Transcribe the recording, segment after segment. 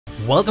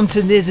Welcome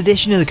to today's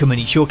edition of the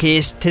Community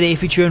Showcase, today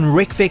featuring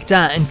Rick Victor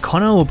and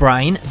Connor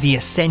O'Brien, the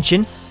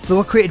Ascension. They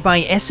were created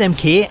by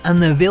SMK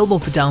and they're available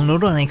for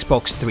download on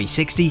Xbox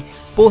 360.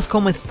 Both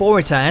come with 4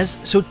 attires,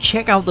 so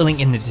check out the link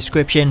in the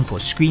description for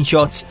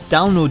screenshots,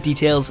 download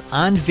details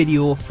and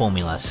video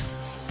formulas.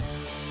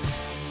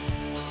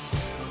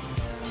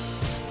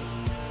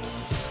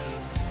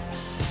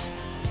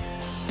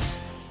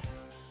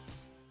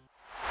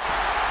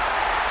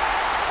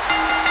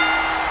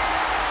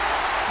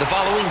 The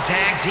following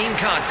tag team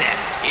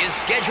contest is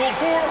scheduled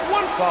for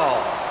one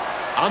fall.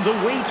 On the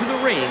way to the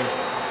ring,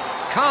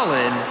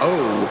 Colin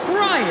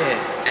O'Brien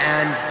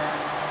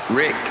and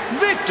Rick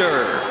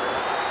Victor.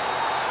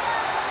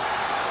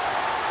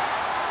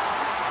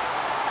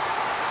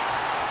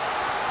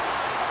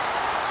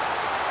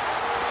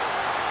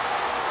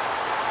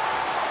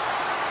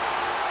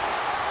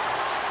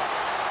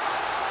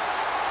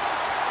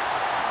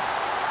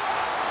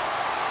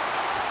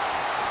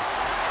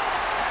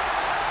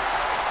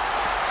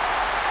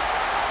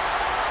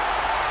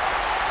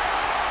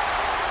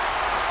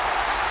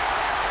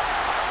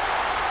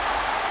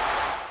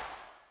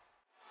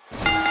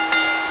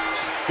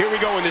 Here we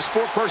go in this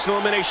 4-person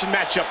elimination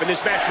matchup, and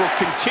this match will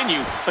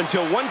continue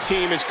until one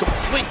team is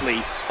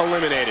completely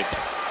eliminated.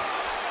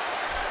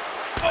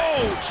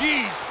 Oh,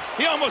 jeez.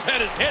 He almost had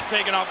his head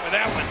taken off with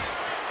that one.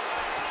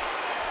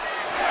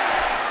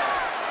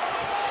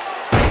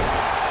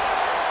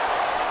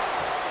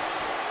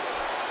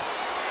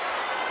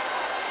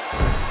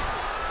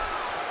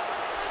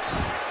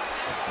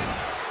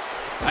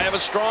 I have a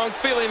strong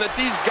feeling that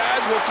these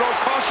guys will throw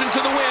caution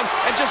to the wind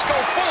and just go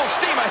full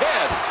steam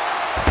ahead.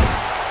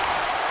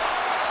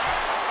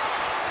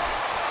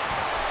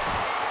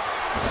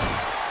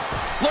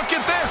 Look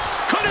at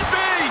this. Could it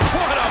be?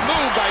 What a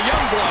move by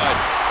Youngblood.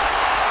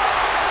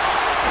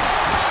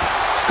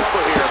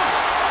 Cover here.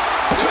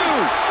 2.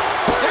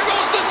 There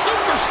goes the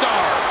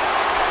superstar.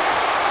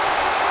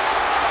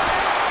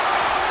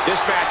 This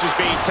match is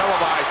being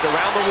televised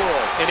around the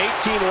world in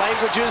 18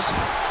 languages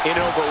in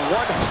over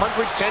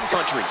 110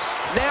 countries.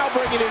 Now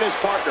bringing in his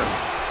partner.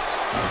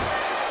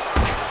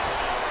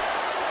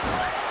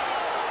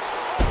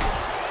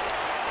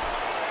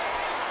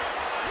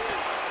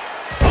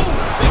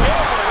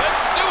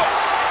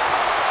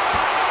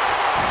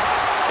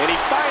 And he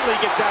finally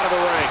gets out of the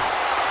ring.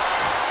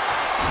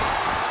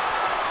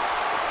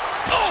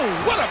 Oh,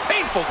 what a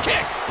painful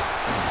kick.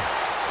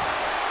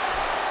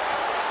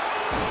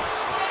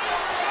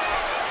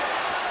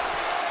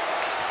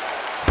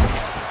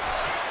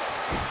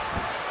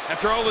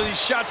 After all of these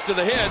shots to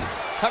the head,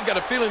 I've got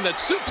a feeling that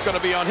Soup's going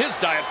to be on his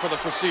diet for the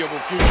foreseeable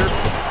future.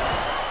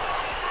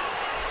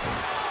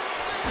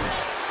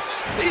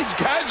 These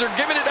guys are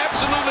giving it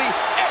absolutely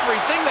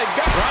everything they've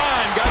got.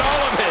 Ryan got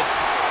all of it.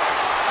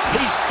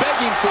 He's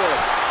begging for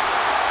it.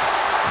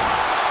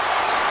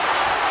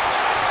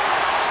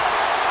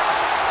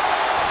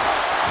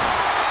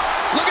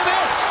 Look at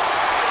this.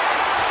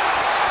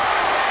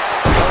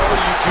 Oh,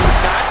 you do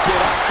not get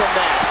up from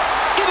that.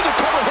 Into the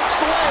corner, hooks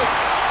the leg.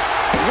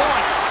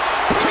 1,